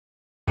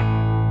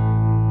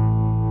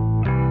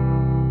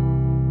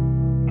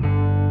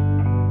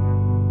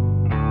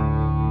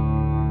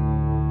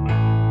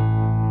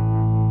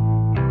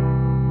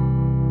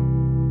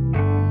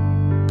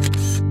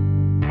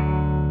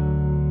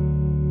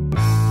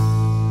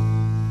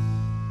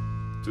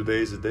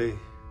Today is the day.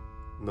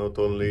 Not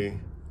only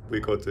we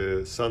got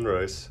the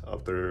sunrise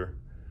after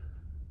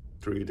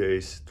 3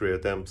 days, 3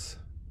 attempts.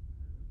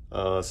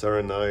 Sarah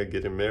and I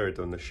getting married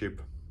on the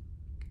ship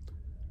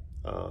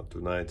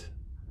tonight.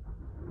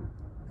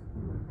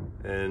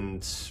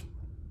 And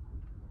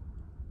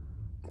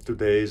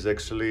today is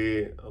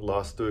actually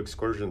last 2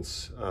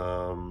 excursions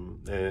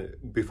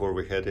before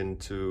we head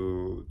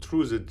through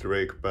the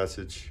Drake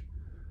Passage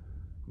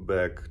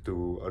back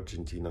to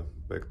Argentina,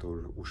 back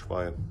to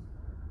Ushuaia.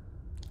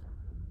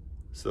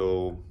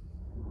 So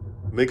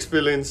mixed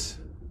feelings,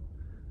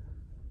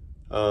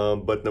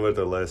 but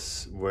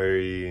nevertheless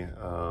very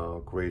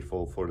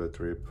grateful for the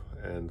trip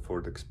and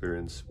for the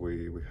experience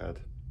we had.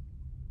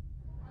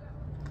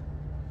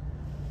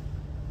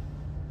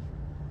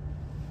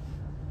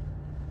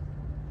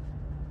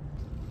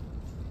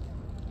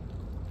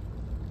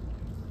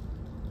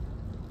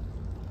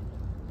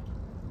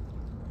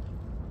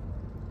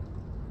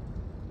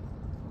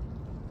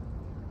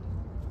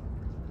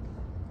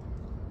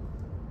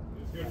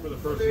 Good for the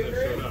person that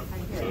showed up.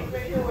 So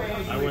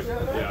I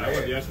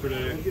went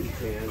yesterday.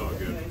 It's all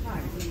good.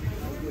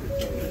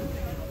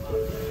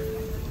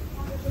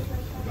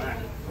 Back.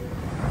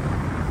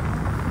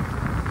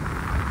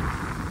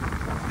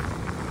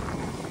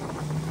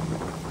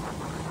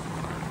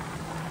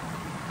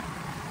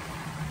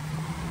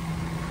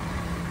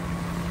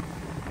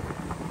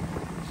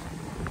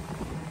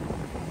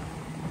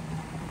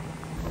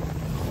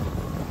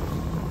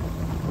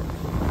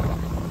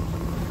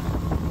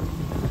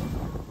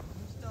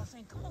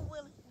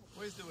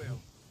 Where's the whale?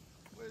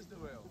 Where's the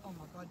whale? Oh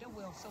my God, that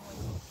whale somewhere.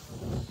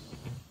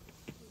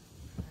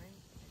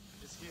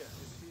 It's here.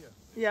 It's here.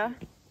 Yeah.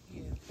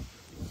 Yeah.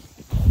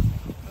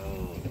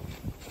 Oh.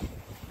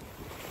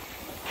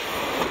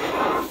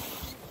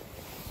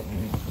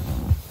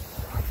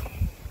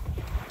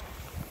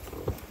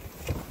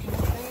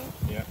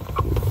 Yeah.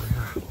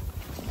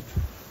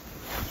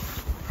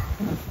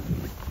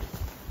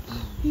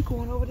 He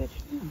going over that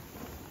tree.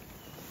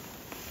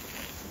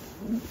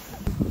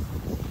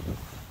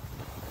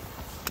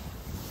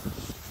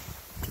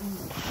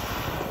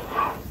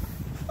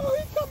 Oh,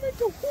 he coming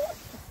to what?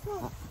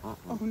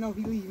 Oh no,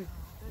 he leaving.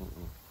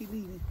 He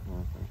leaving.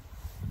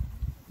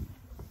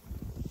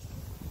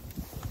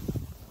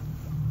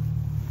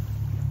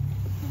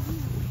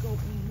 Go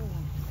in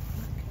more.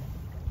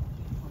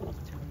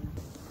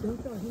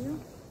 Don't you hear?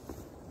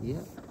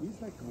 Yeah. He's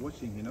like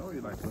watching, you know, you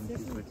like when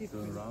people like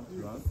turn around,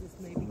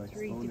 Maybe like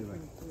 3 slowly,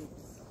 different like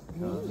groups.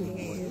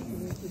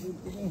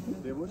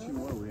 they're watching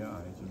where we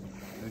are.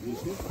 Like you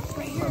see?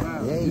 Right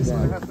here. This is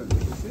what happens. You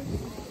see?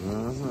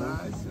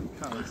 Nice and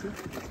calm. See?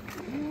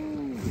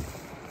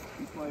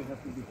 That's why you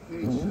have to be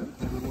patient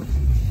and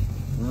watching.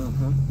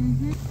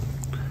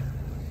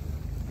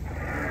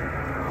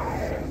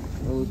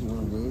 Those one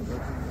of those.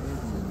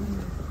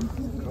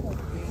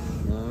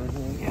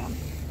 Yeah.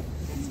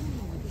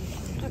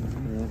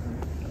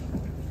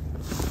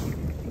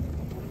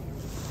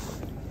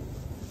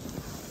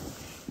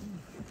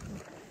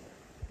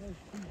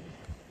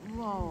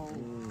 Whoa.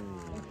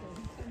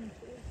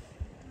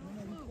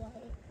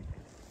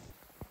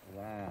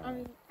 Wow. I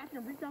mean, I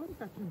can reach out and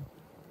touch him.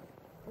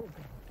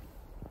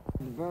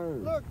 The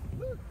bird. Look.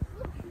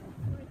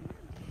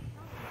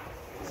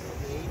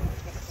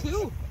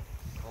 2.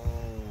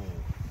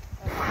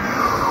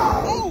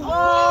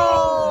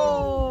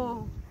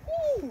 Oh!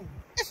 Ooh,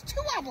 it's 2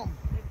 of them.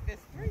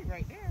 There's 3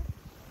 right there.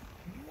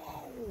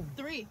 Whoa.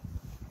 3.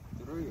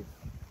 3.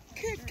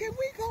 Can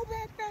we go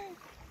back there?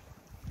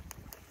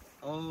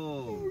 Oh.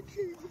 Oh,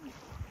 Jesus.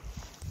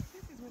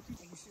 This is what you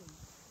think should.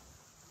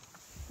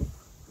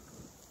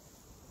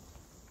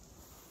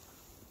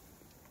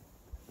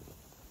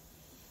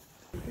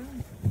 I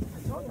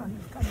told you he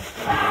was coming.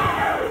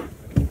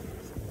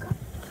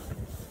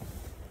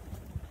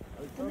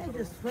 And they're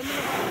just swimming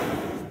around.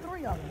 There's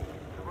 3 of them.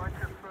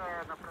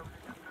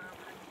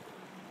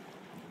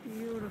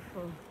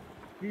 Beautiful.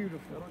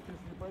 Beautiful. Короче,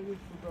 если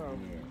поедешь туда,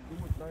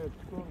 думать на эту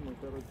сторону,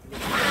 короче.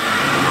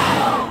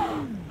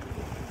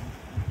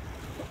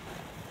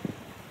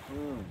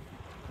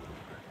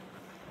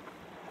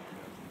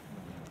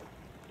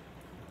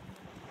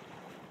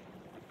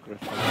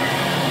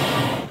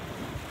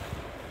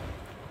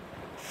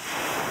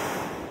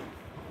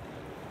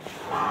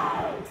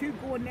 Two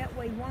going that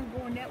way, one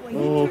going that way.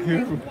 Oh, He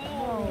beautiful.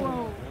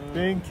 Whoa.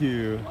 Thank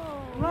you.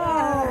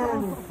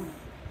 Whoa.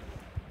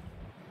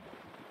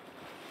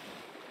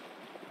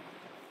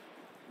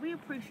 We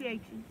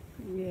appreciate you.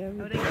 Yeah.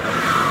 Oh, they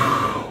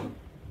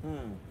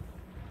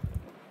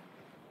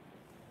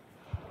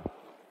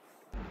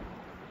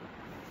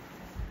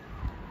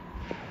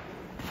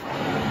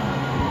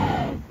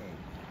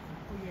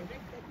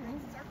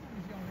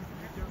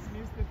Just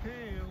missed the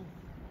tail.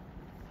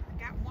 I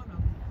got one of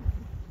them.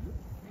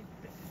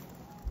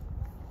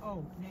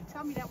 Oh, now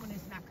tell me that one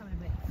is not coming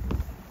back.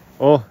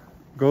 Oh,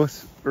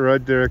 goes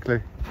right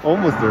directly.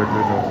 Almost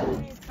directly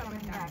though. It's coming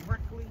back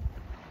directly.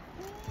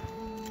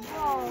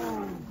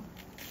 Whoa.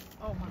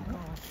 Oh my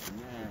gosh.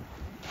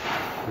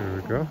 Here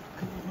we go.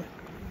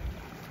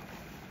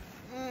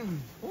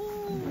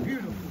 Ooh.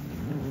 Beautiful.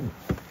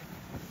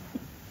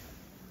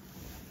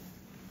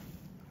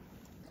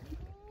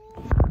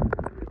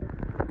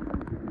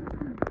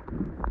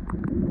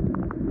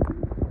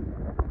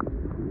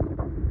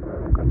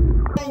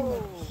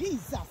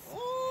 Jesus.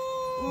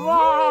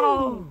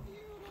 Wow.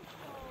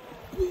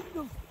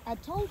 Beautiful. I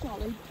told y'all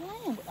they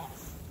playing with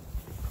us.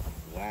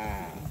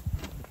 Wow.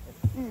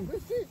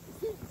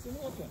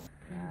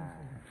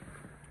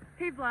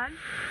 Hey, Vlad.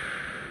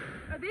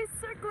 Are they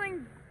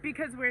circling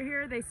because we're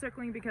here? Or are they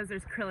circling because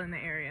there's krill in the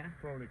area?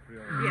 Probably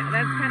Creole. Yeah,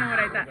 that's kind of what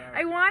I thought.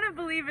 I want to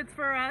believe it's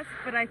for us,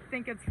 but I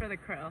think it's for the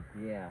krill.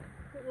 Yeah.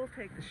 But we'll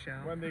take the show.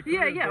 When they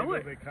Yeah, cruise, yeah, they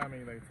what- will be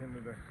coming like into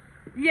the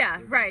Yeah,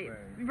 right,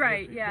 thing.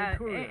 right, They yeah.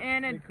 cruise,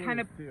 And they it cruise kind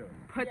of still.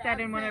 put Yeah, that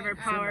I'm in one of our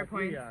saying-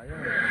 PowerPoints. Yeah,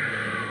 yeah.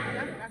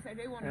 That's what I said.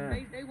 They want us.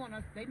 They want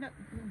us. They not.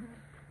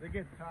 They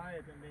get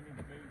tired and they need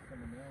to bathe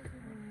someone else.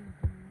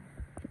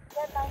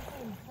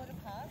 Quarter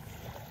past.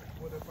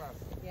 What about?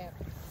 Yeah.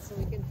 So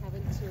we can have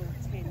it till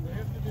 10. They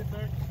have to be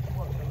back,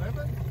 what,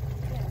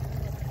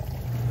 11?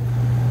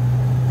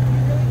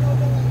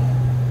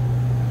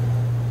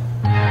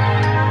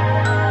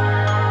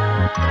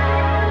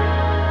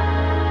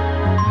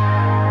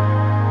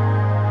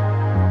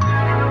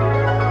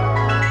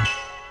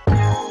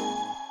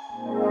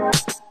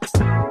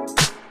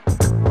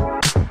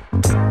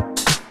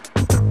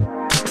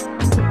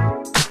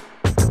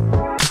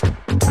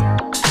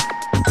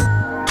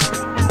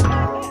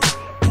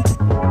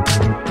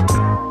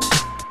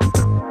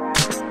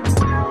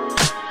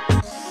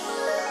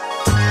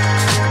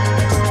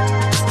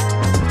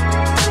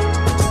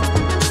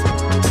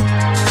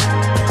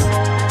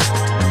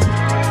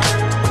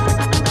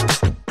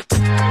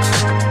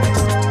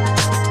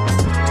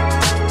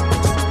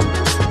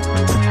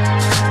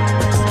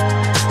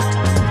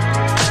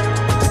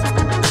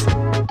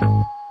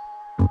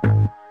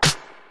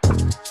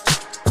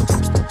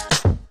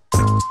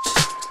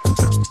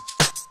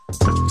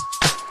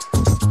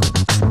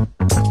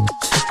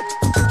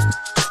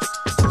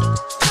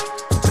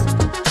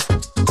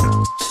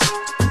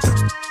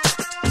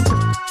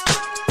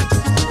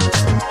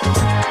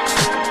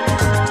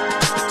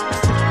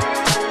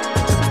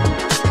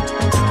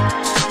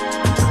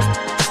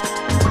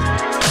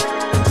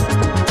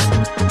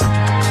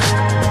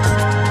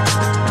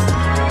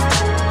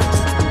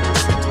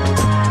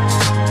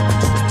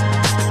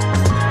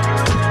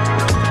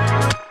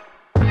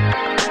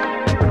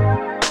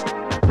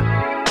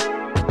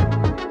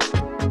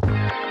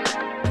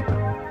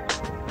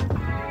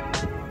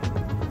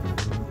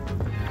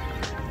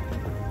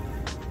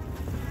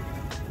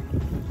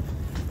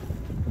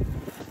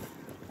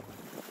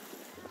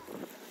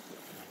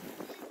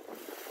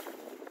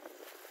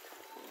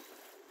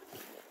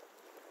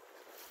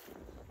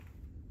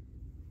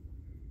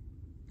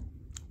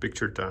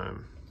 Picture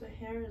time. The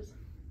hair is...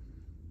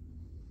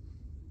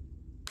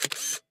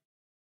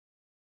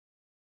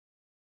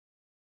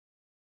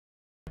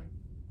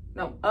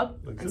 No, up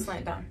Like and this?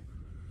 slide down.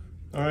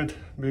 All right,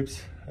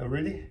 babes, are you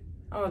ready?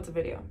 Oh, it's a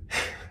video.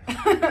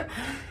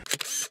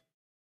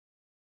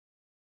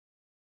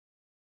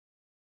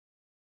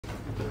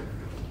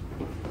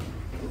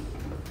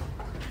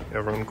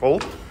 Everyone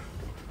cold?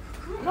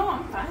 No,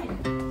 I'm fine.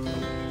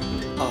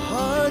 Our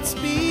hearts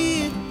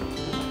beat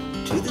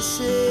to the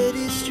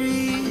city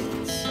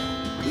streets.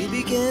 We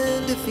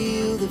began to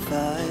feel the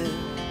fire.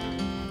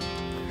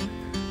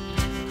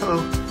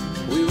 Hello.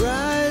 We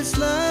rise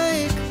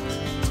like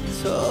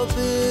tall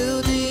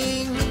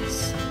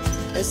buildings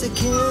as the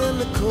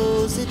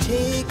chemicals they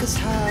take us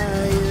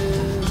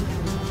higher.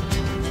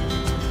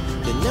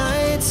 The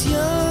night's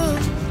young,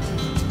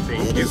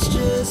 Thank it you. has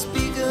just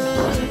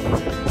begun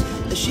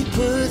as she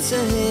puts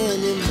her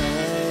hand in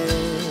mine.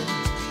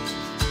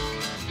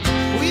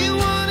 We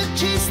wanna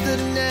chase the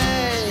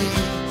night,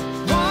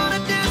 wanna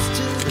dance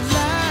to the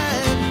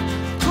light,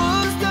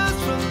 pull the stars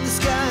from the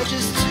sky,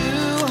 just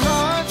two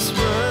hearts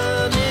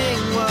running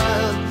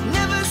wild.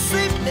 Never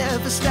sleep,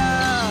 never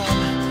stop,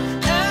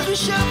 as we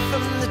shout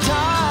from the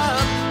top.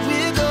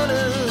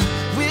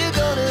 We're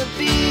gonna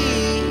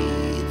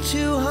be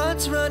two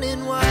hearts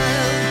running wild.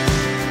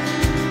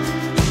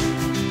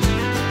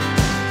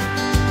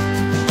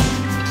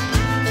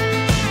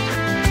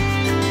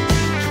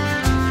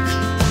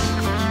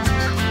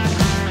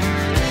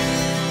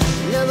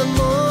 Now the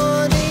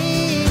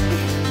morning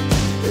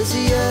is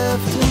the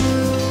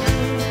afternoon.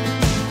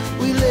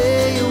 We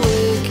lay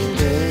awake in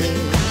bed.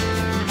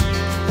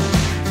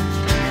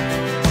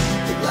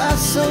 The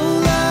laughs so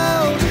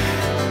loud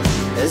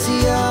as the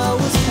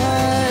hours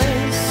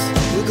pass.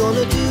 We're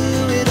gonna do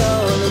it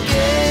all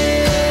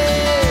again.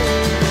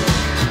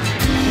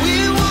 We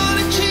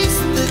wanna chase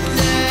the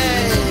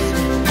night,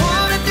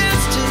 wanna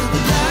dance to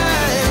the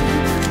light,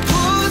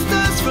 pull the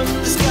stars from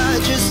the sky,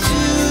 just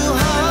two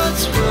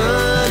hearts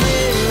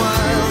running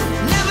wild.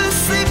 Never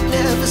sleep,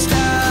 never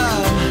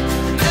stop,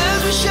 as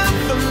we shout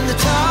from the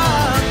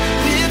top.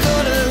 We're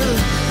gonna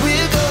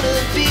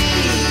be,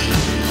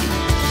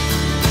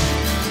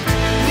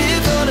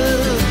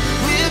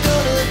 we're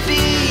gonna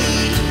be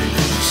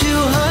two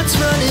hearts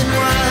running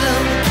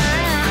wild.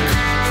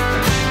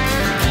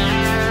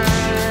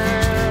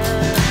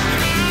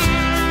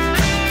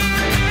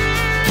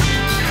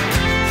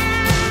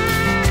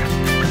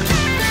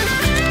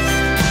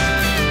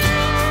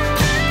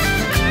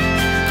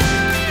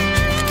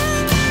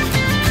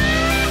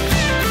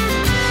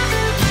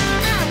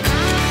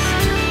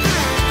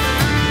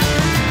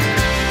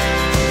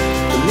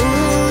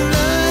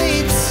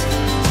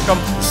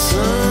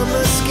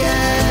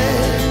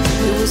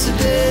 was the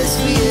best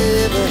we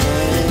ever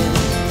had.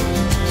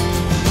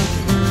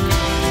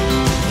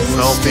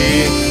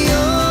 Selfie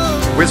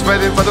with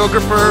wedding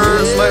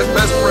photographers, like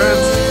best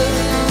friends.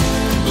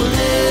 We'll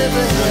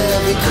never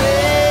have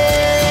regrets.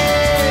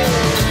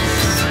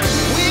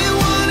 We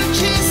wanna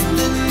chase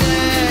the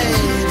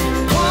night,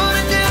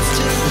 wanna dance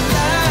to the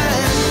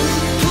light,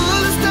 pull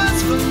the stars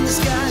from the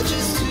sky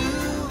just to.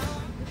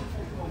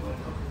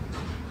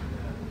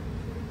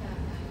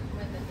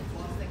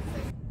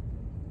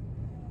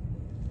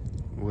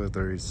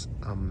 Weather is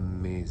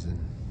amazing.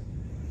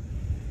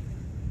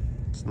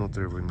 It's not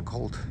even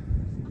cold.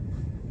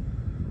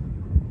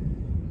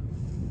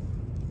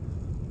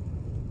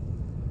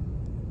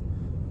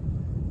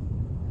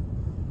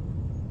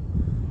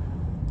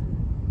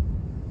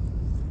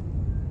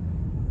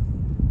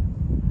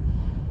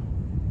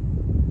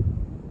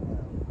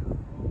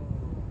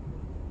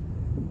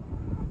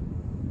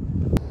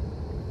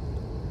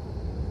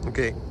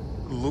 Okay,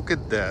 look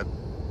at that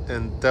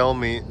and tell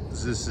me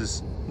this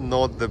is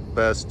not the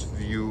best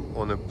view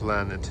on a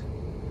planet.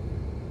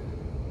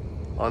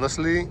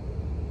 Honestly,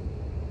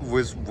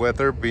 with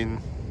weather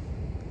being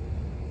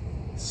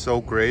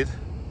so great,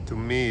 to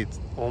me it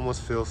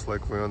almost feels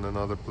like we're on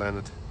another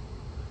planet.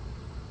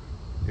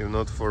 If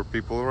not for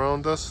people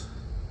around us,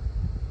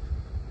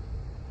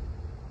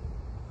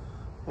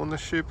 on a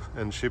ship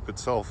and ship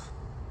itself.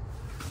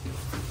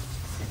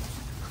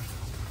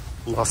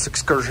 Last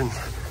excursion.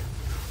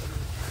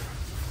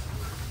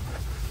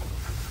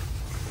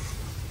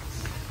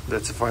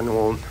 That's a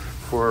final one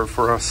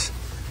for us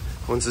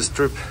on this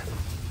trip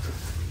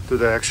to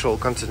the actual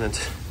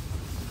continent.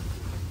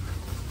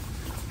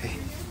 Hey.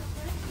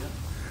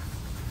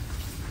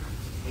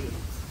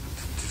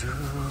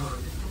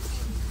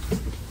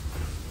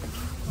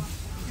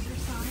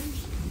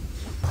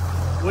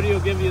 Woody will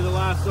give you the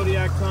last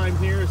zodiac time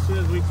here as soon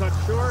as we touch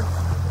shore.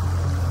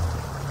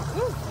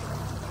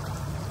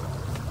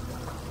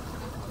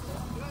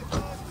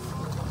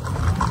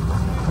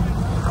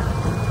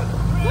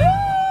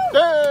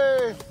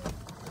 Hey!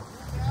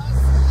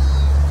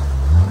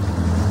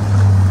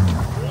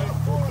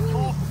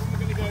 We're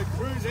going to go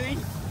cruising.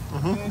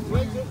 And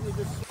we're good. We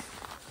just...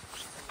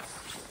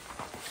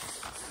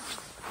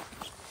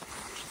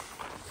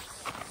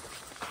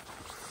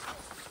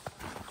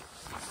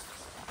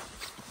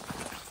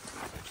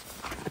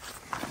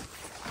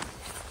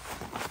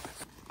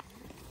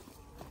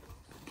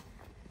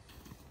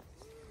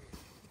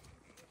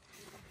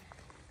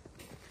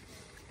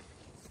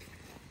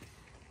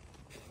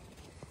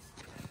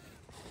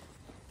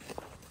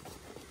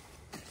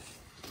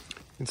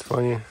 It's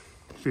funny,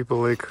 people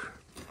like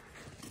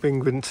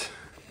penguins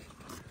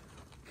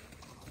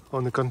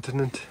on the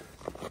continent,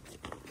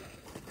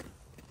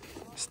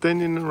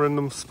 standing in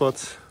random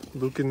spots,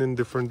 looking in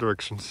different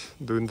directions,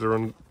 doing their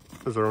own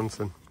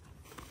thing.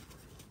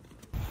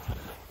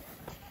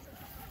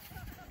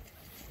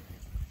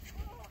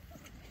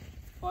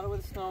 Water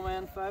with a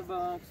snowman,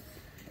 $5.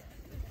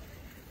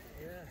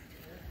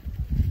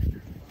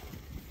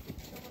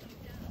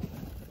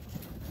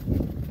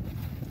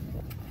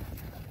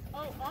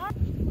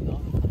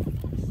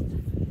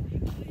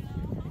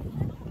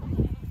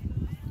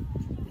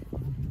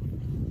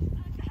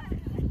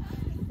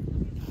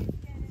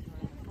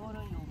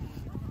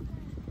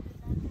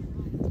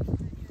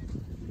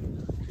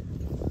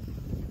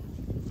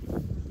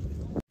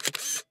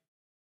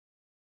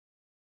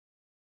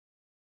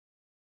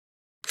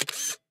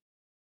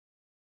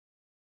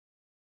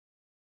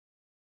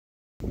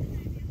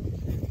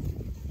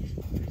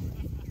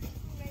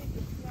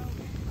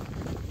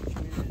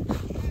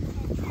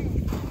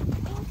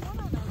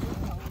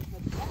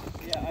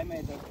 Yeah, I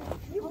made that one.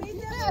 You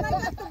made that and I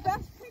got the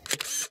best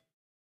picture.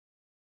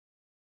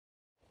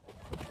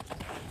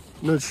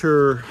 Not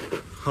sure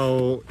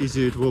how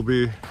easy it will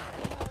be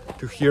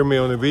to hear me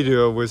on a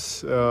video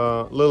with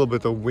a little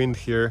bit of wind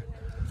here,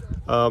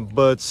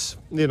 but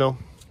you know,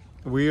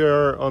 we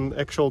are on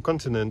actual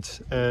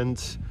continent,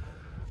 and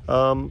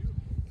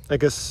I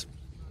guess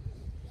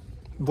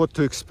what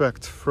to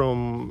expect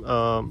from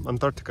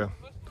Antarctica.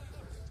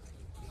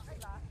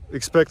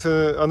 Expect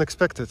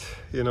unexpected,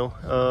 you know.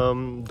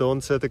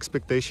 Don't set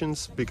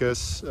expectations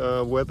because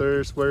weather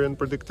is very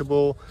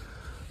unpredictable.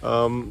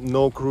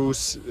 No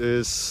cruise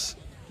is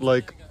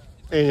like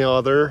any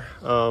other.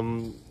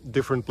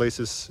 Different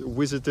places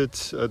visited,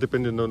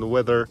 depending on the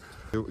weather.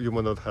 You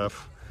might not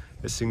have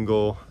a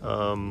single,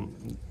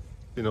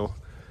 you know,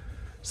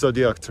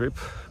 zodiac trip,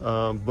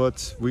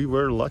 but we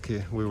were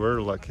lucky. We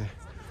were lucky.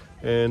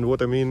 And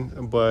what I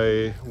mean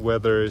by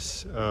weather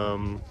is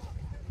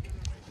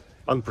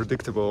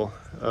unpredictable.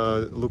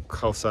 Look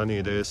how sunny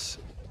it is,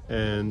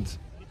 and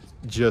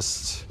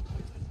just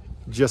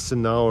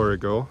an hour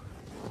ago,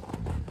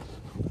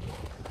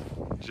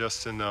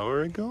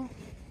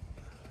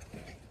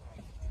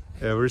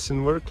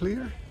 everything were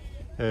clear,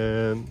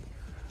 and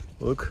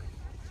look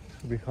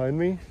behind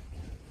me,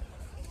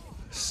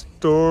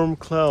 storm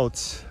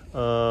clouds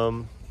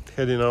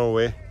heading our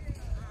way.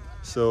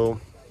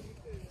 So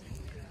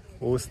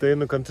we'll stay on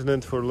the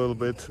continent for a little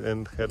bit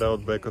and head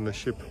out back on the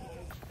ship.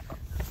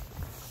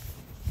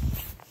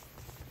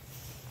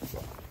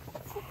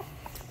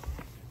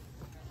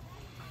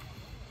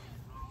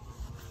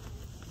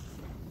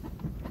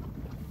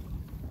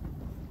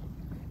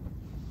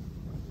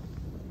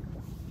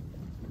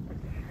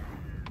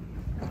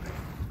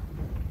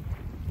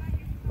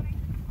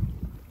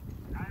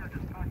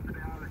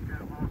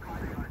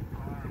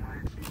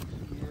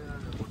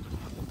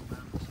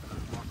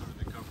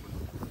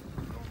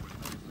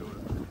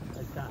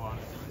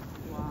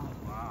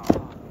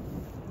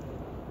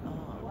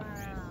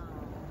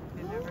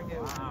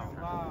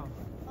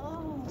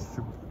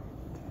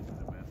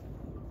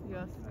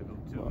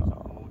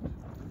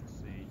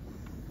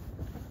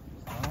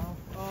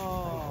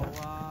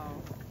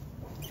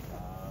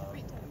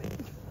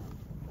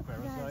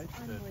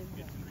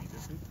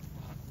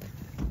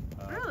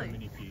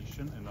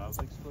 explanation,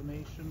 another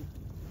explanation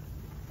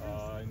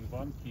in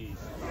one case.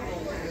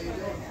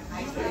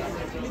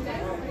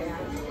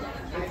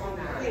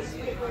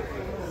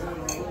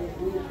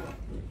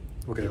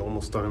 Okay,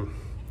 almost done.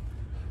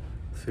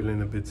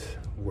 Feeling a bit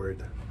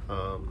weird.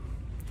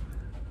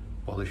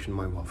 Polishing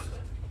my waffle.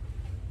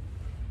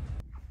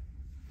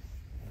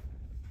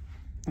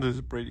 This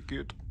is pretty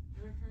cute.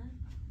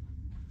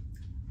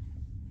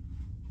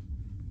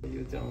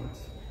 You don't.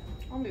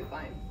 I'll be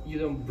fine. You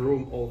don't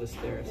broom all the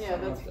stairs. Yeah,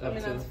 that's. up I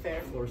mean, to that's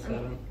fair. Floor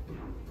 7.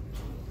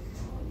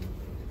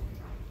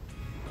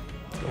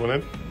 Come on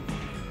in.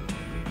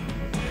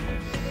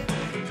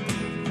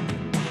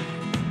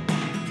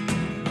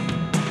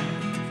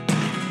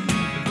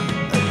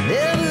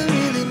 Never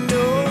really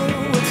know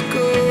what's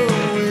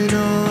going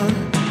on.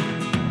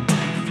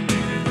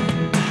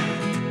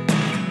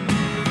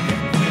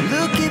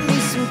 Look at me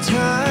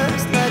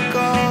sometimes like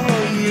all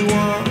you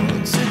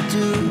want to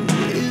do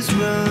is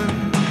run.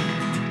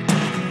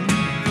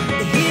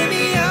 Hear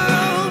me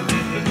out,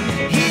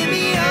 hear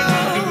me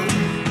out.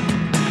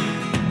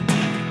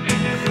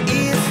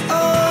 It's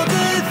all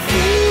the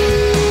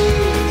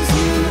things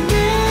you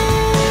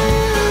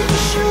never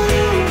show.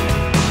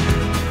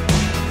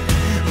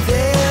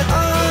 There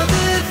are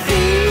the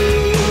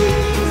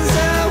things I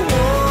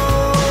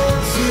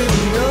want to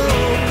know.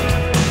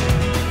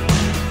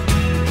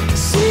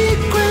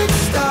 Secrets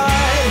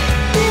start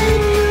in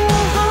your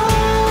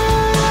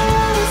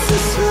heart so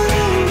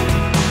slow.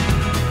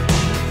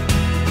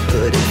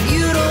 But if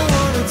you don't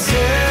want to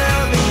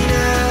tell me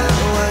now,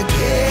 I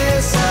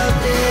guess I'll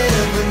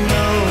never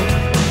know.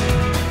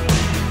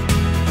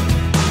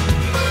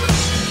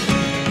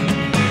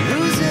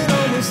 Losing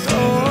almost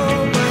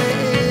all my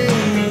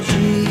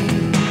energy.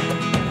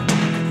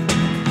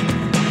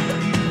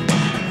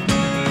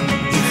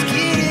 It's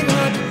getting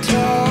hard to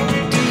talk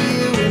to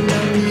you, and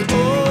I'm the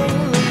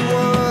only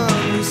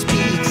one who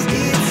speaks.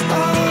 It's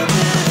all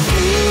the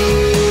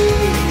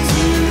things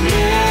you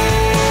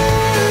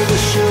never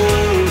show.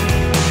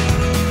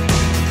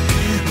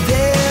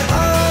 There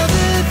are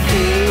the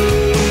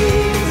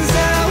things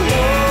I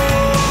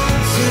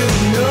want to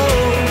know.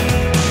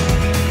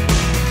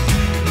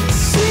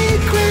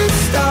 Secrets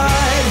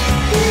start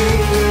in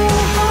your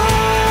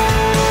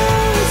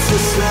heart so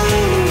slow.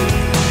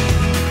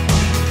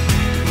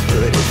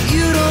 But if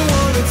you don't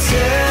want to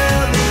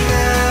tell me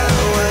now,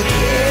 I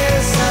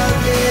guess I'll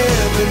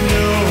never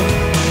know.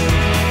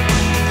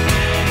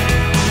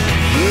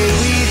 Here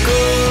we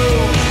go,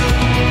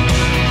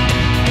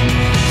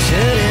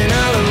 turning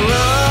all the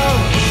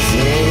wrongs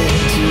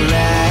into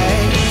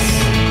rights.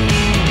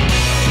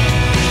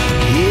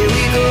 Here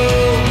we go,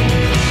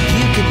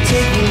 you can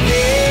take me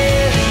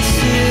there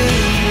tonight.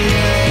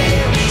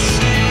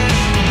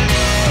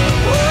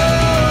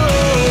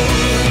 Whoa,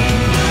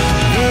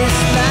 this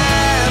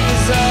life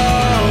is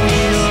all we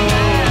know.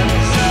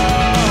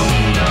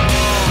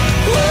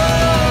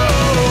 Whoa,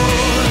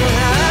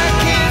 I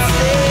can't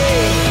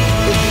stay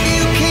if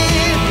you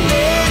can't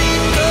let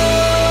it go.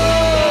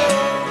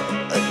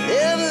 I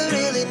never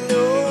really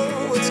know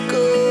what's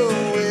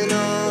going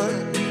on.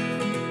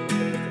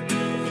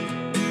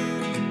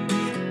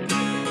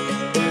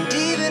 And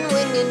even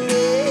when you're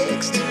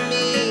next to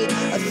me,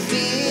 I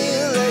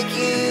feel like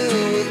you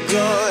were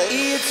gone.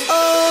 It's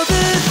all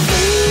the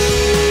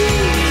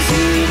things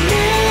you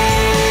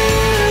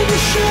never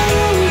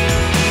show.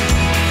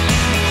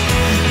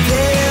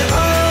 There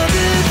are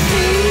the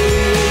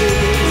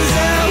things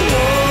I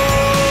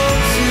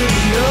want to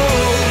know.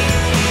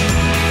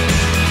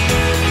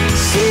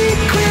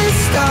 Secrets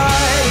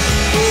start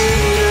in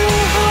your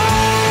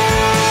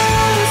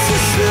heart so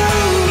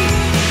slow.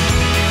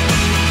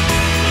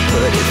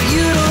 But if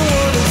you don't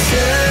want to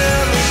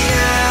tell me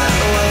now,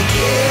 I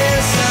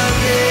guess I'll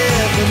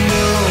never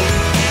know.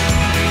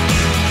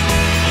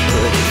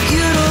 But if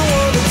you don't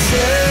want to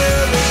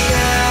tell me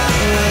now,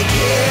 I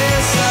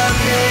guess I'll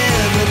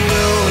never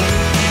know.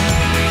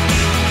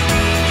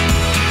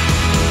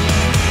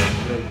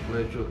 Great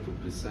pleasure to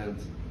present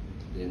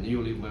the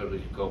newly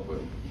married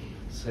couple,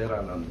 Sarah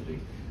and Andre.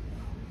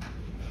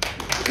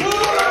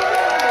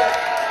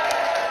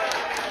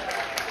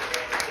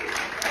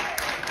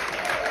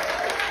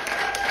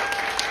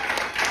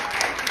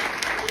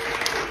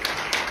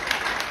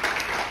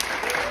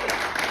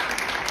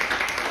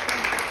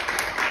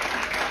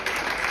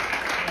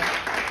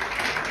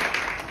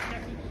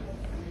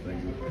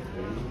 Thank you.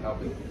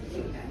 Happy.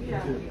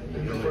 Yeah.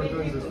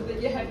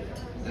 Yeah.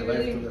 You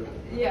really,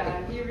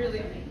 yeah, you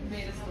really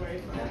made a story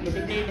for me. Look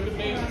at me, look at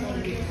me.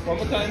 One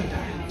more time.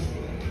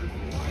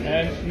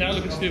 And now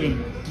look at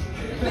Steven.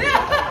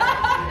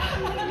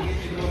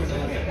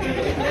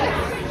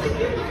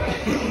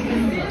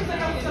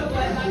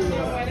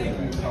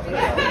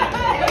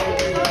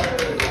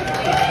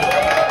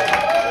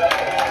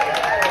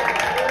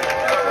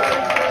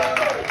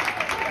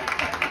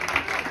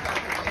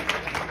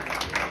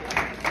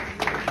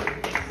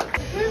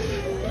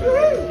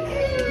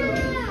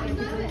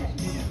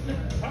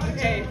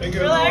 Okay,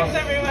 relax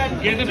everyone.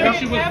 Get the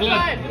picture with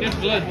blood. Get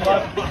blood.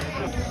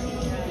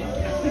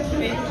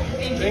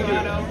 Thank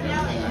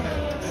you.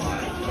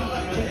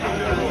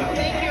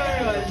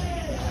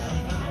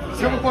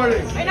 Have a party.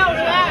 I know,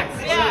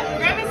 relax. Yeah,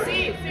 grab a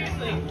seat,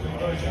 seriously.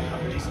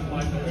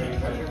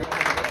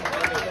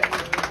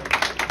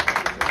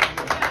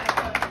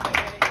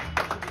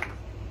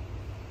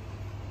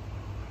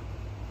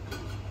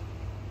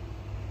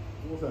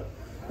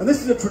 And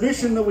this is a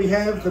tradition that we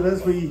have, that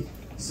as we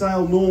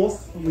sail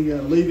north, when we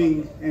are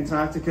leaving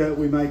Antarctica,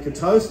 we make a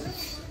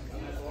toast.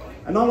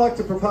 And I like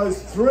to propose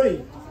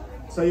 3.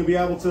 So you'll be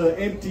able to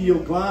empty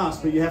your glass,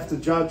 but you have to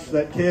judge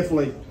that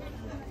carefully.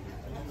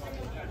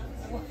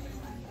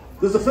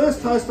 There's the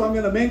first toast I'm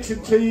going to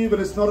mention to you, but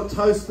it's not a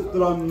toast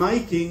that I'm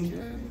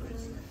making.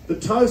 The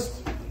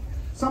toast,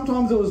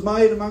 sometimes it was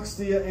made amongst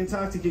the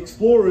Antarctic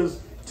explorers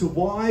to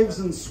wives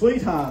and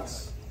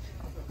sweethearts.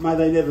 May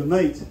they never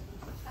meet.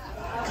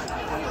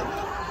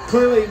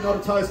 Clearly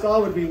not a toast I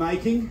would be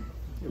making.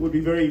 It would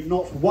be very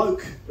not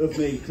woke of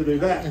me to do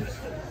that.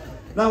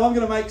 No, I'm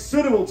going to make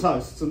suitable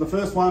toasts, and the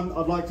first one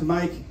I'd like to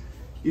make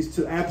is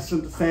to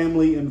absent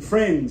family and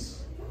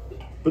friends.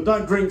 But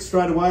don't drink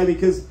straight away,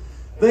 because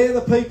they're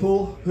the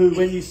people who,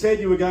 when you said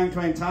you were going to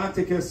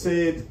Antarctica,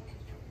 said,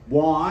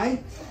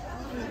 why?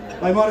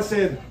 They might have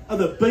said, are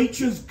the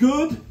beaches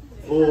good?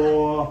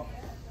 Or,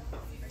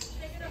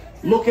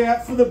 look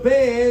out for the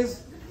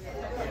bears.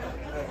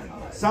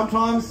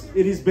 Sometimes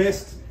it is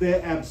best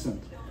they're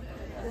absent,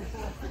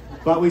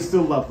 but we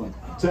still love them.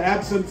 To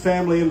absent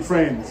family and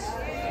friends.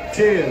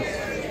 Cheers.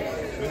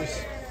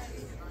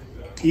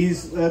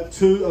 Is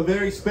to a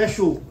very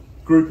special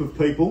group of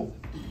people.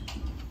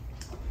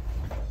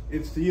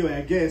 It's to you,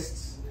 our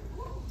guests,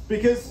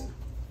 because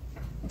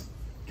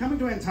coming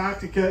to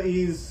Antarctica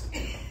is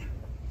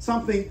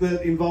something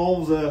that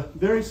involves a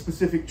very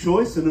specific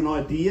choice and an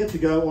idea to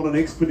go on an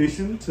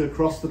expedition to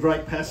cross the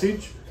Drake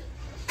Passage,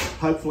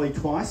 hopefully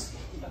twice.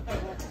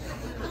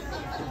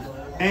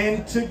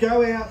 And to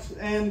go out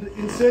and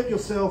insert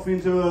yourself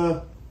into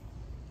a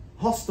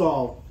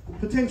hostile,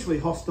 potentially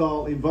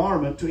hostile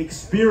environment to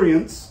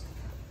experience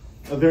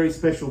a very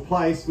special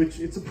place,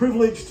 which it's a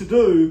privilege to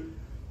do,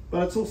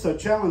 but it's also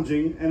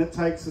challenging, and it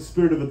takes a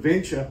spirit of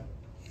adventure.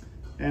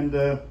 And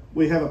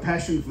we have a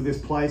passion for this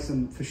place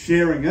and for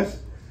sharing it,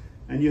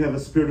 and you have a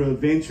spirit of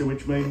adventure,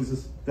 which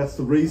means that's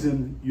the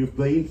reason you've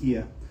been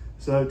here.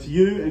 So to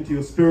you and to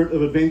your spirit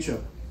of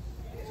adventure.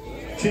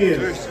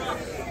 Cheers.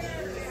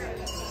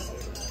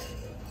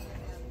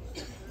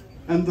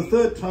 And the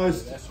third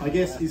toast, I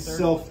guess, is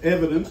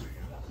self-evident.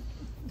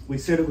 We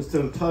said it was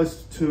to a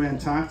toast to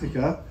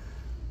Antarctica,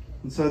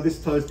 and so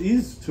this toast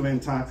is to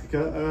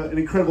Antarctica, an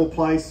incredible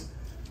place.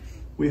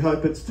 We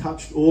hope it's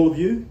touched all of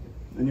you,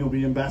 and you'll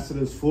be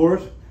ambassadors for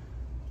it.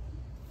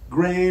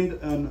 Grand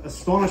and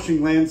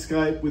astonishing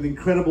landscape with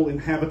incredible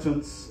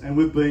inhabitants, and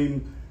we've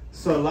been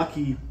so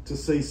lucky to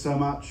see so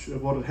much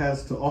of what it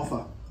has to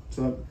offer.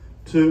 So,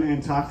 to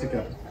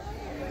Antarctica.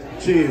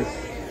 Cheers.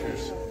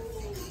 Cheers.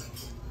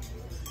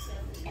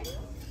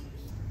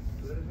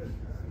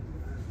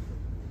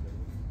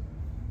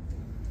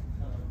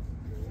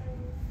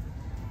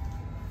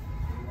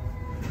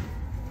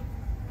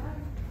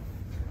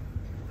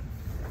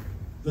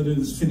 That it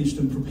is finished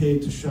and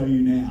prepared to show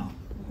you now.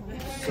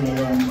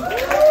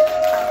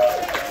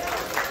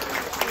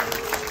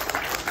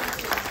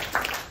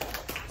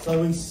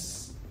 So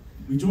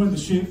we joined the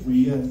ship,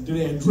 we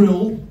did our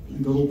drill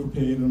and got all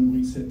prepared, and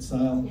we set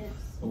sail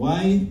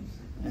away,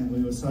 and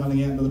we were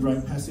sailing out into the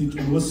Drake Passage,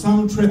 and there was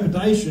some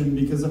trepidation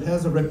because it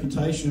has a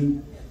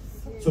reputation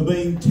for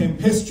being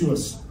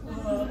tempestuous.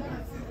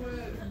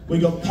 We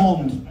got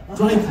pond,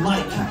 Drake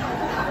Lake.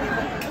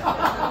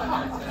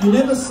 You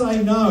never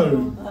say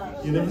no.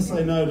 You never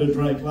say no to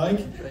Drake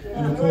Lake.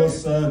 And of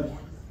course,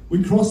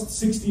 we crossed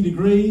 60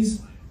 degrees.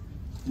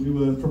 We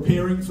were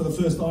preparing for the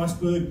first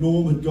iceberg.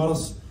 Norm had got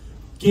us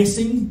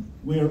guessing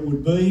where it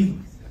would be.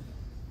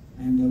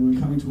 And we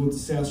were coming towards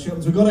the South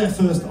Shetlands. We got our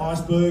first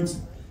icebergs,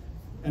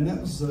 and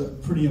that was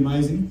pretty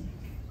amazing.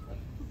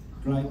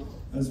 Great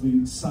as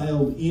we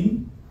sailed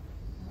in.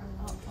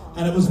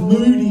 And it was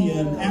moody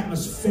and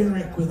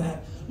atmospheric with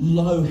that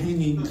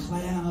low-hanging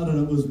cloud, and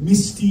it was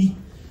misty.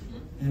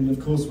 And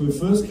of course, we were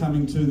first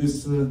coming to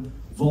this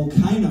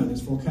volcano, this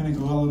volcanic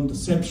island,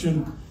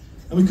 Deception,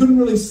 and we couldn't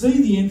really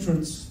see the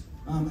entrance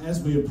as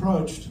we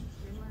approached.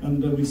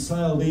 And we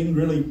sailed in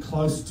really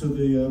close to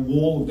the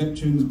wall of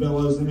Neptune's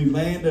Bellows, and we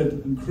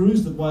landed and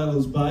cruised at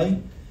Whalers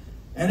Bay.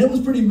 And it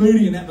was pretty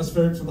moody and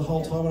atmospheric for the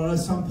whole time. And I know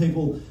some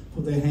people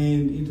put their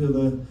hand into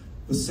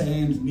the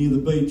sand near the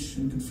beach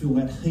and could feel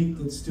that heat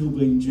that's still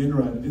being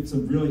generated. It's a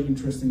really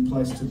interesting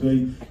place to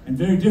be, and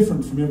very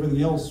different from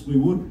everything else we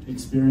would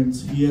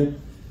experience here.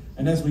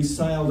 And as we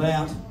sailed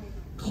out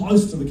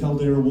close to the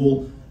caldera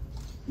wall,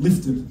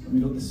 lifted, and we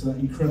got this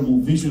incredible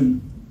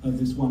vision of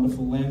this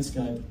wonderful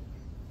landscape.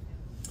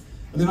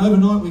 And then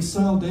overnight we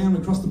sailed down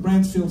across the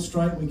Bransfield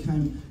Strait. We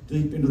came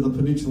deep into the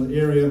peninsula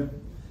area,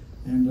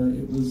 and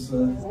it was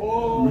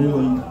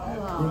really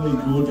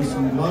gorgeous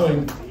and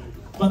glowing.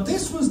 But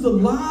this was the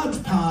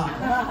large part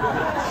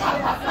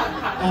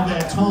of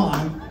our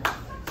time,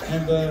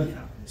 and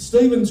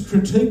Stephen's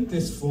critiqued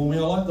this for me.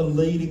 I like the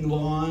leading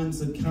lines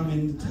that come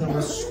in to tell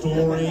a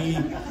story.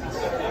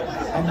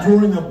 I'm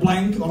drawing a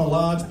blank on a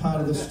large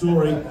part of the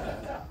story.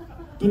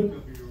 But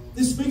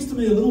this speaks to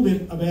me a little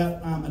bit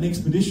about an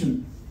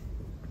expedition,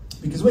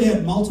 because we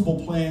had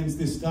multiple plans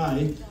this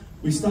day.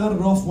 We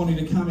started off wanting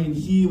to come in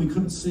here, we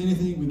couldn't see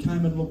anything, we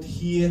came and looked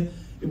here.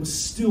 It was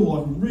still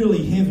like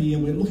really heavy,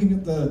 and we're looking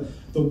at the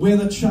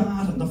weather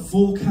chart and the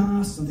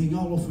forecast and thinking,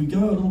 oh, if we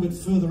go a little bit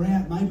further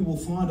out, maybe we'll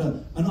find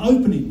an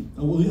opening,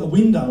 a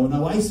window, an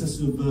oasis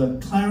of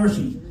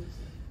clarity.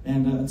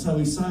 And so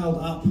we sailed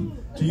up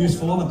to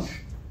Useful Honour.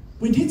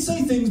 We did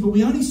see things, but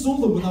we only saw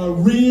them when they were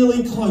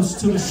really close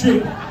to the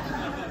ship.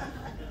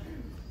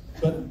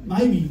 But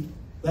maybe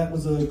that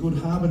was a good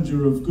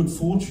harbinger of good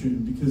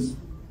fortune, because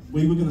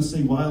we were going to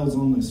see whales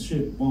on this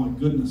ship, my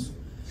goodness.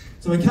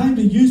 So we came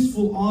to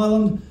Useful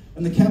Island,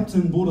 and the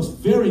captain brought us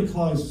very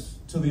close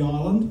to the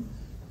island,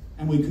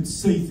 and we could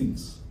see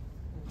things.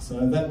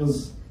 So that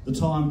was the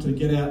time to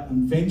get out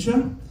and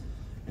venture,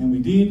 and we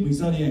did. We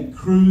zodiac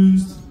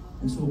cruised,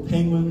 we saw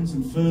penguins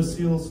and fur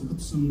seals, we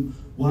got some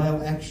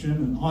whale action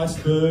and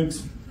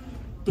icebergs, a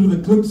bit of a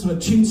glimpse of a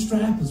chin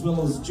strap as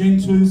well as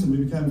gentoos, and we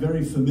became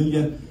very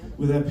familiar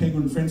with our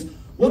penguin friends.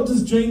 What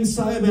does Gene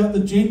say about the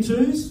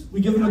gentoos?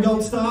 We give them a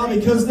gold star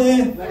because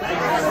they're...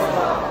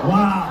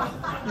 Wow.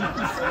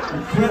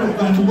 Incredible.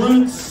 They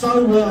learned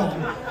so well.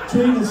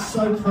 Gene is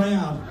so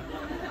proud.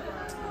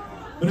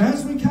 But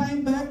as we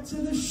came back to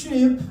the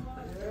ship,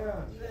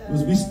 it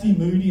was misty,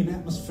 moody and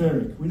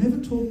atmospheric. We never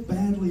talk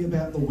badly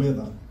about the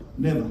weather.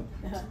 Never.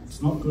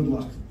 It's not good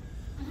luck.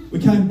 We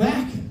came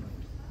back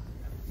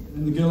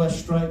in the Gerlache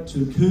Strait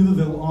to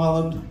Cuvieville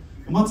Island.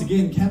 And once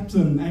again,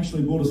 Captain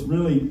actually brought us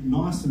really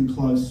nice and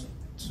close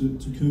to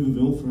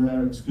Cuvieville for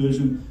our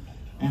excursion.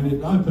 And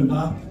it opened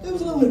up. It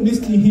was a little bit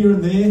misty here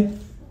and there,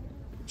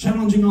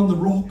 challenging on the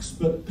rocks,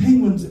 but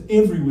penguins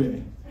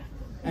everywhere.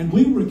 And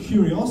we were a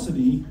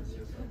curiosity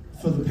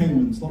for the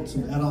penguins. Lots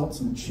of adults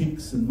and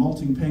chicks and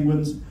molting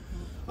penguins.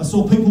 I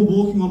saw people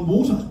walking on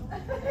water.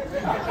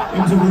 It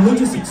was a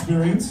religious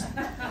experience,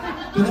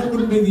 but that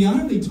wouldn't be the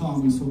only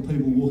time we saw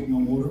people walking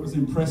on water. It was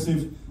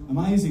impressive,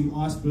 amazing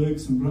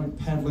icebergs, some great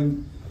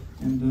paddling,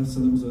 and so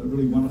there was a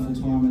really wonderful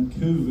time at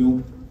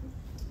Cuvieville.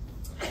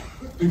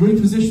 We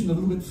repositioned a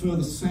little bit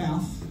further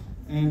south,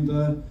 and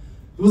there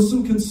was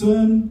some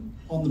concern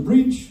on the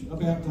bridge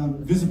about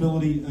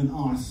visibility and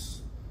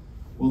ice.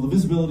 Well, the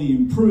visibility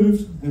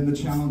improved, then the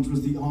challenge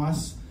was the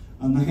ice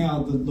and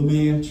how the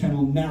Lemaire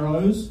Channel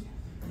narrows.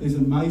 These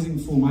amazing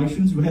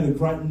formations. We had a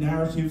great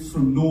narrative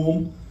from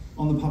Norm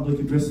on the public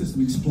address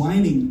system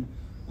explaining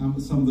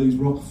some of these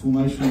rock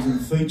formations and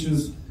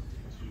features.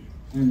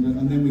 And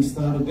then we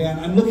started down,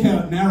 and look how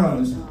it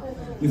narrows.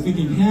 We're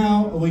thinking,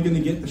 how are we going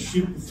to get the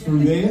ship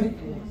through there?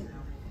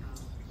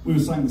 We were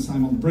saying the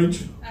same on the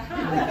bridge.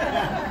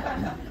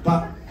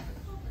 But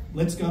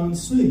let's go and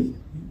see.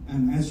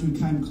 And as we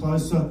came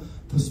closer,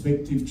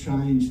 perspective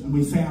changed, and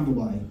we found a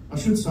way. I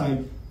should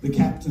say the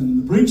captain and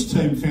the bridge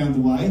team found a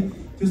way,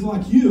 because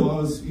like you, I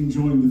was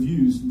enjoying the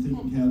views and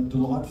thinking how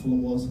delightful it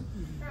was.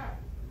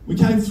 We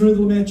came through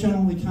the Lemaire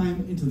Channel, we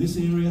came into this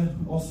area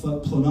off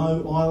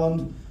Plano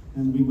Island,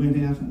 and we went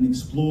out and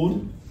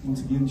explored. Once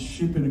again,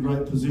 ship in a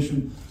great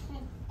position.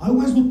 I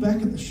always look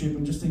back at the ship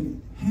and just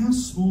think, how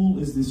small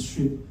is this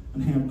ship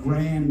and how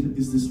grand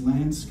is this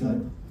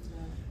landscape?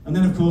 And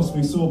then of course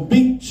we saw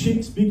big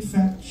chicks, big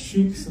fat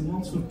chicks, and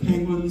lots of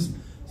penguins,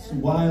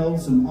 some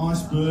whales and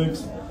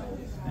icebergs,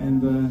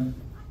 and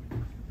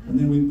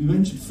then we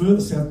ventured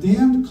further south,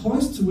 down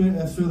close to where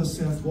our further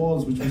south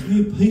was, which was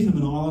near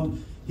Peterman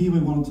Island. Here we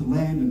wanted to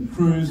land and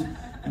cruise,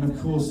 and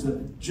of course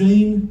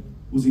Gene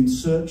was in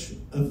search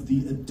of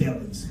the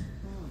Adelis.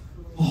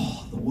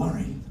 Oh, the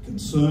worry, the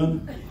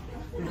concern.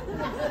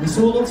 We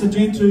saw lots of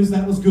gentoos,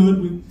 that was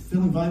good. We were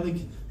feeling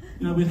vaguely,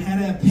 we'd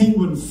had our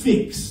penguin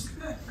fix.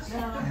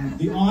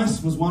 The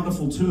ice was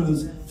wonderful too.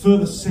 There's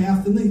further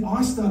south, and the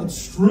ice started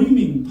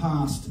streaming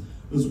past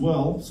as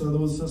well, so there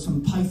was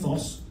some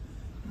pathos.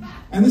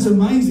 And this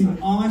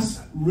amazing ice,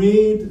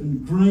 red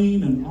and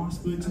green, and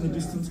icebergs in the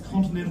distance,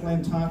 continental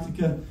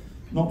Antarctica,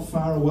 not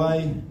far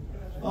away.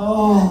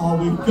 Oh,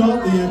 we've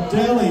got the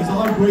Adelis.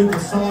 I breathed a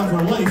sigh of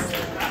relief.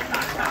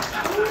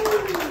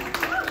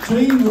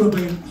 Gene would have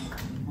been,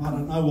 I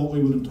don't know what we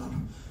would have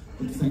done,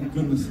 but thank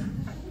goodness.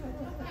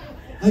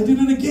 They did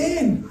it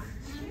again.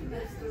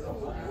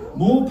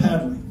 More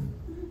paddling.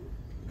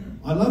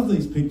 I love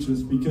these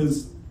pictures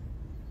because,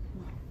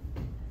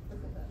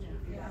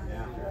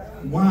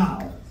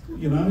 wow,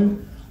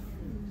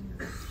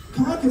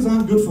 kayakers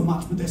aren't good for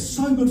much, but they're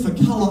so good for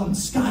colour and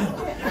scale.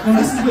 And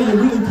this is where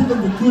you really put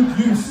them to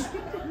good use.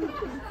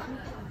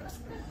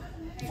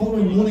 The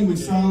following morning we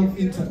sailed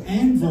into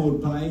Anvord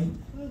Bay,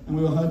 and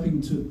we were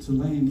hoping to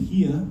land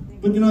here.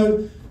 But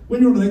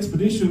when you're on an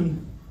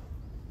expedition,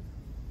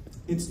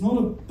 it's not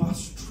a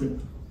bus trip.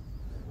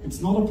 It's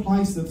not a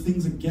place that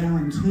things are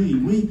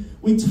guaranteed.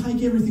 We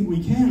take everything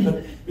we can,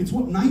 but it's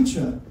what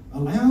nature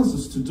allows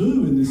us to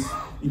do in this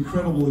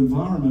incredible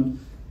environment.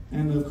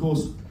 And of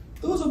course,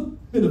 there was a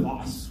bit of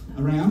ice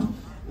around.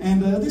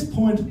 And at this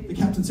point, the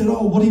captain said,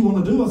 "Oh, what do you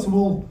want to do?" I said,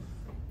 "Well,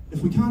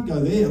 if we can't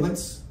go there,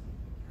 let's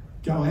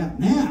go out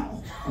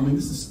now. I mean,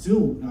 this is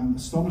still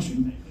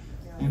astonishing.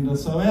 And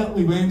so out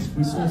we went.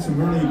 We saw some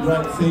really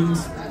great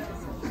things.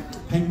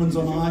 Penguins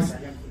on ice,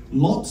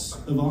 lots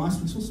of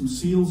ice. We saw some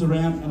seals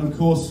around, and of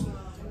course,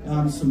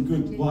 some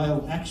good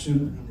whale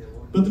action.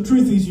 But the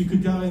truth is, you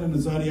could go out in a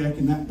Zodiac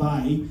in that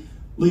bay,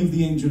 leave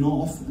the engine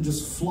off, and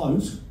just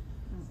float,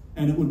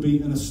 and it would be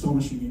an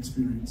astonishing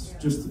experience.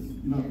 Just,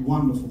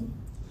 wonderful.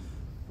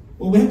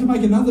 Well, we had to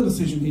make another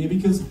decision here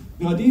because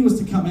the idea was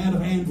to come out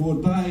of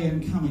Anvord Bay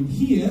and come in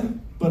here,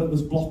 but it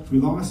was blocked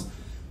with ice.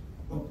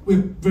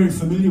 We're very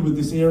familiar with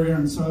this area,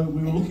 and so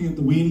we were looking at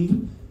the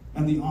wind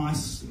and the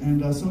ice,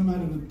 and so we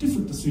made a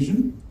different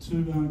decision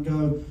to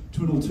go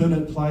to an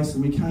alternate place,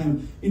 and we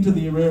came into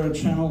the Herrera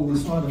Channel on the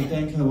side of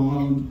Danko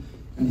Island,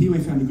 and here we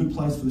found a good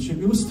place for the ship.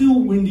 It was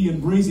still windy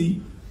and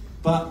breezy,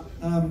 but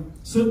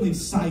certainly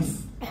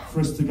safe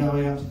for us to go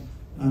out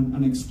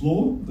and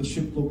explore. The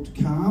ship looked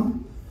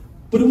calm,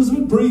 but it was a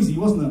bit breezy,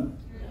 wasn't it?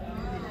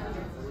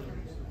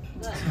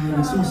 So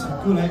we saw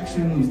some good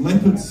action. There was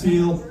leopard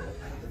seal.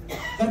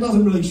 That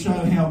doesn't really show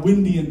how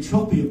windy and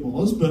choppy it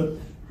was, but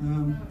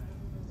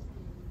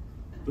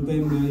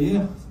then,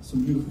 yeah,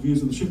 some beautiful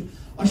views of the ship.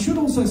 I should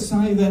also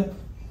say that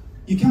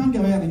you can't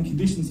go out in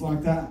conditions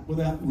like that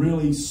without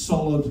really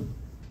solid,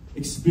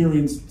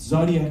 experienced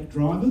Zodiac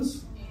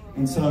drivers.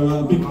 And so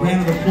a big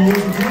round of applause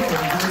for the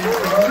Zodiac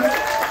drivers.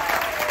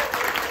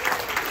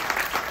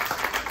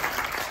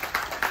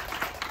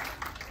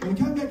 Well, we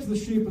came back to the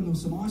ship and there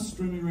was some ice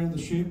streaming around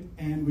the ship,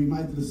 and we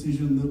made the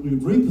decision that we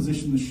would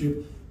reposition the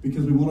ship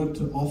because we wanted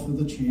to offer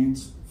the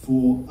chance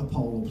for a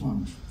polar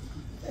plunge.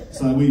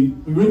 So we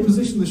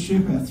repositioned the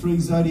ship, our 3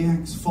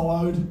 Zodiacs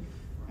followed,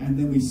 and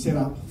then we set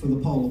up for the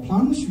polar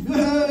plunge.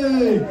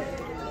 Yay!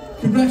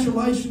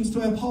 Congratulations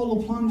to our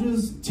polar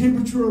plungers.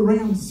 Temperature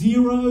around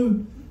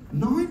 0,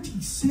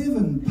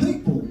 97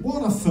 people.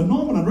 What a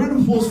phenomenon. Round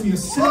of applause for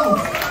yourself.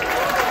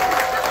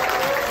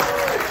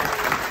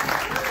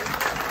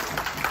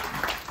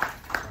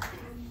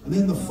 And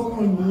then the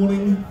following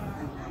morning,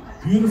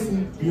 beautiful,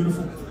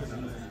 beautiful.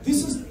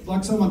 This is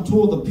like someone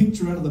tore the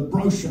picture out of the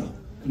brochure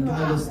and gave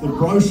us the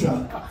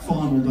brochure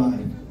final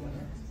day.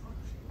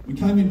 We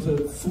came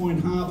into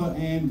Foyne Harbour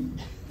and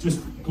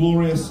just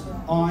glorious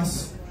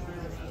ice.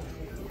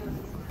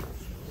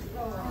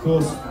 Of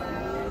course,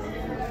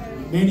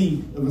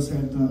 many of us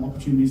had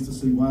opportunities to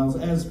see whales,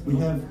 as we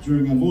have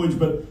during our voyage,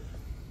 but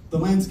the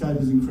landscape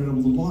is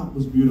incredible, the light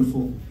was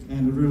beautiful,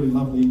 and a really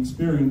lovely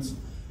experience.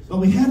 But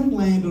we hadn't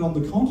landed on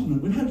the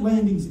continent, we'd had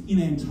landings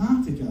in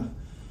Antarctica,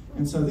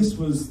 and so this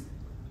was,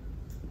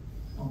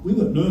 we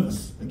were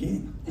nervous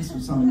again. This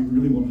was something we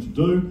really wanted to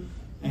do,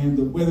 and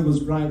the weather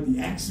was great, the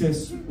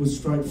access was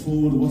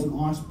straightforward, there wasn't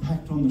ice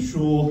packed on the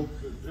shore,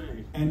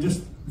 and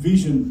just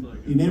vision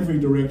in every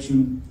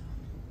direction,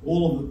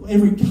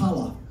 every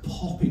colour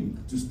popping,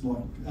 just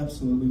like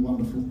absolutely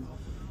wonderful.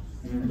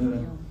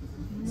 And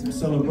some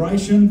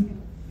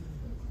celebration,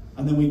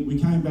 and then we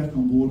came back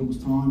on board. It was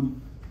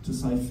time to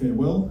say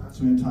farewell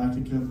to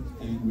Antarctica,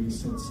 and we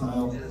set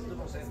sail.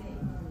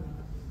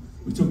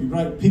 We took a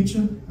great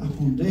picture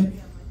up on deck,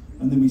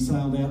 and then we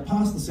sailed out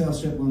past the South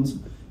Shetlands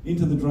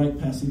into the Drake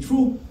Passage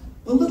for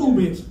a little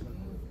bit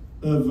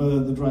of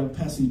the Drake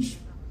Passage,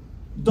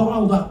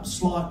 dialed up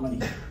slightly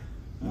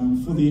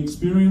for the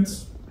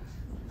experience.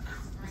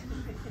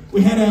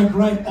 We had our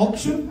great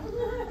auction,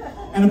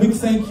 and a big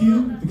thank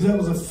you, because that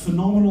was a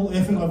phenomenal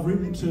effort. I've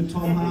written to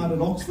Tom Hart at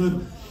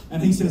Oxford,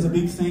 and he says a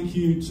big thank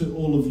you to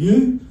all of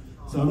you.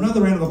 So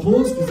another round of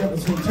applause, because that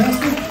was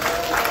fantastic.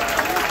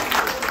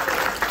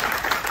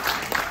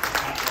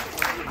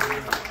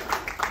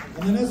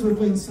 And then as we've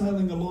been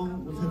sailing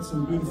along, we've had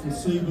some beautiful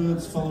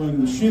seabirds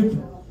following the ship.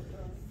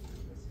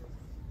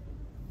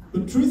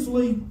 But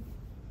truthfully,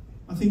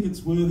 I think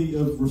it's worthy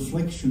of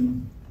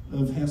reflection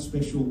of how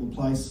special the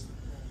place,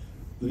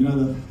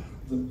 the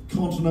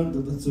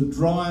continent that's the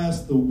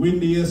driest, the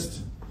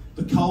windiest,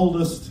 the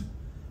coldest,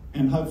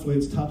 and hopefully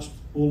it's touched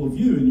all of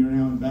you, and you're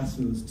now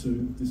ambassadors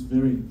to this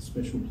very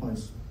special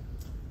place.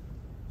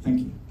 Thank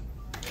you.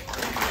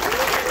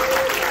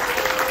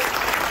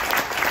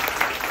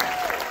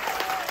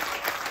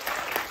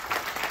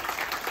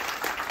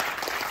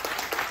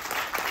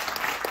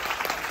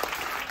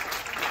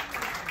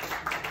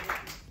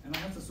 And I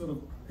have to sort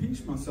of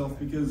pinch myself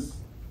because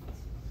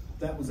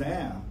that was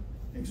our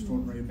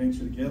extraordinary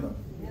adventure together.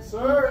 Yes,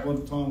 sir. What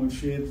a time we've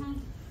shared.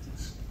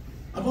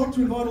 I'd like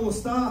to invite all the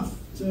staff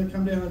to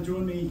come down and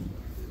join me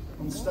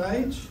on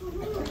stage,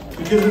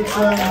 because it's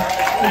a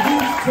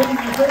huge team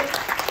effort.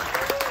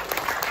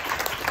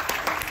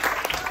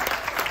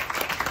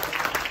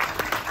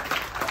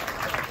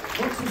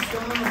 Lots of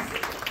staff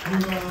who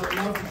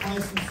love the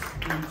places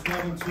we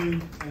travel to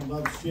and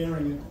love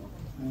sharing it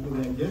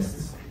with our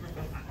guests.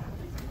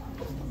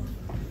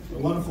 A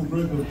wonderful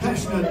group of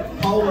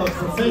passionate polar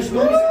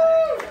professionals.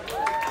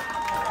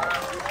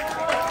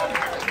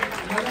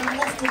 They don't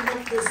often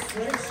look this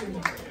fresh and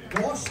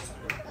washed.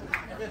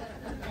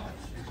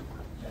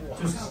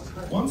 Just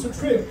once a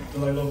trip do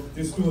they look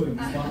this good in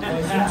this one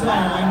place of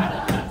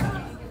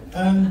time.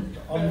 And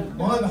on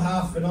my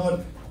behalf, and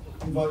I'd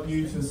invite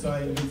you to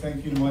say a big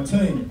thank you to my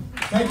team.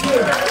 Thank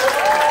you.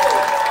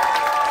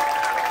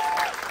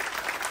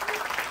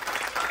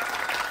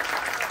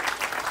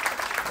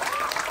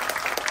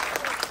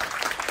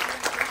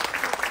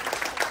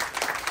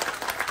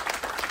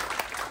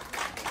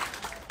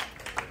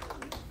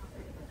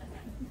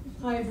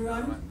 Hi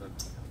everyone.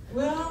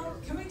 Well,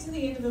 coming to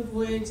the end of a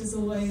voyage is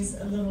always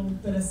a little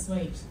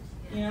bittersweet,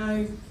 you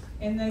know,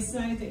 and they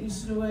say that you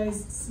should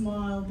always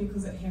smile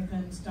because it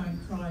happened, don't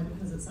cry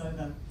because it's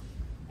over.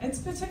 It's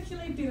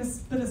particularly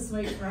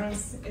bittersweet for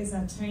us as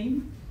a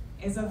team,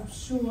 as I'm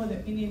sure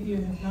that many of you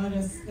have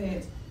noticed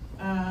that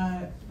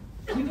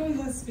we do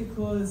this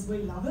because we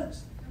love it,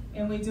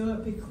 and we do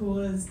it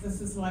because this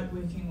is like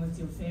working with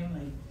your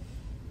family.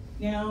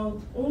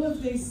 Now, all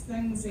of these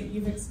things that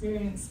you've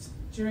experienced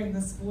during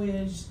this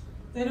voyage,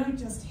 they don't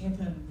just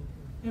happen.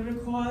 It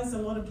requires a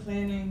lot of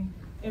planning.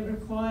 It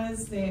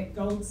requires that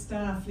gold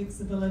star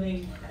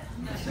flexibility.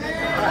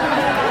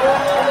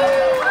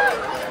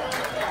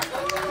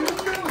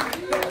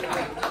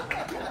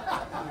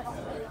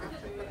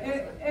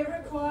 It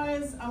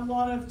requires a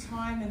lot of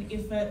time and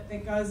effort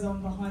that goes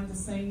on behind the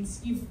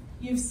scenes.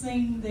 You've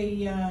seen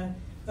the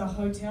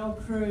hotel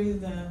crew,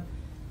 the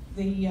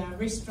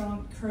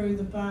restaurant crew,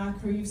 the bar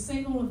crew. You've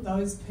seen all of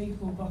those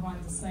people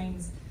behind the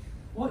scenes.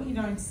 What you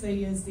don't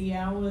see is the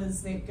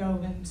hours that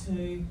go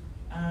into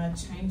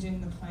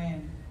changing the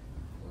plan.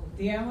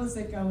 The hours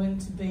that go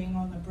into being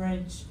on the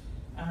bridge,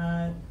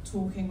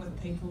 talking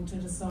with people to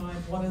decide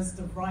what is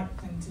the right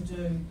thing to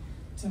do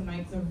to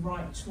make the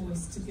right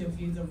choice to give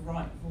you the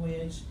right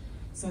voyage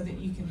so that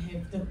you can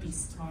have the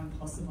best time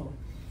possible.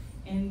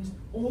 And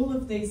all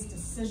of these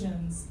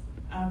decisions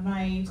are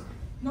made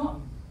not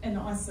in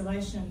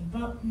isolation,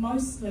 but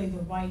mostly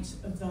the weight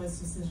of those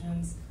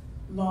decisions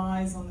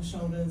lies on the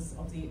shoulders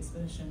of the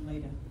expedition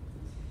leader.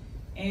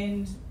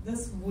 And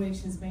this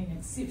voyage has been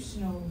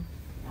exceptional,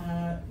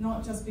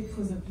 not just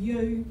because of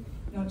you,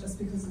 not just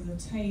because of the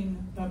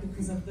team, but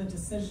because of the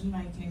decision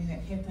making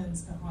that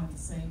happens behind the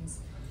scenes.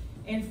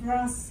 And for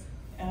us,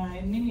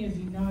 and many of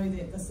you know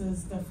that this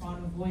is the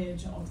final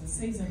voyage of the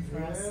season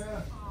for us.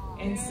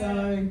 And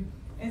so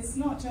it's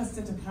not just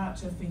a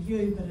departure for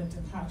you, but a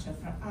departure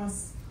for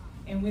us.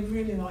 And we'd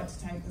really like to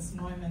take this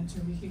moment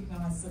to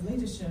recognise the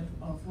leadership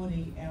of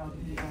Woody, our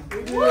ER.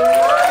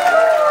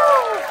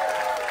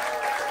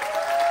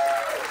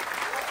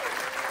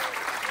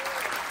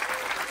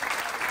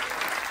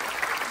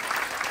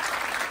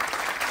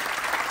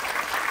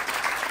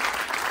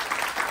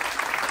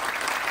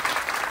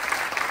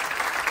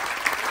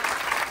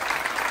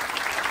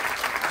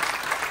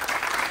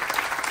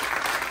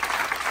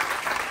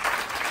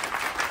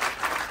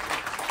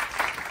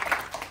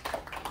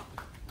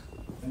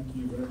 Thank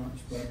you very much,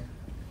 but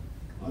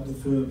I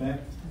defer back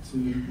to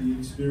the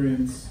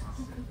experience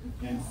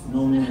and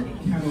phenomenal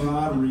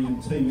camaraderie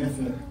and team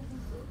effort,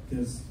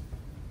 because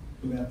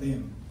without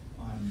them,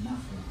 I am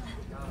nothing.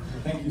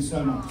 Thank you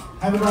so much.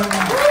 Have a great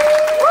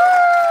night.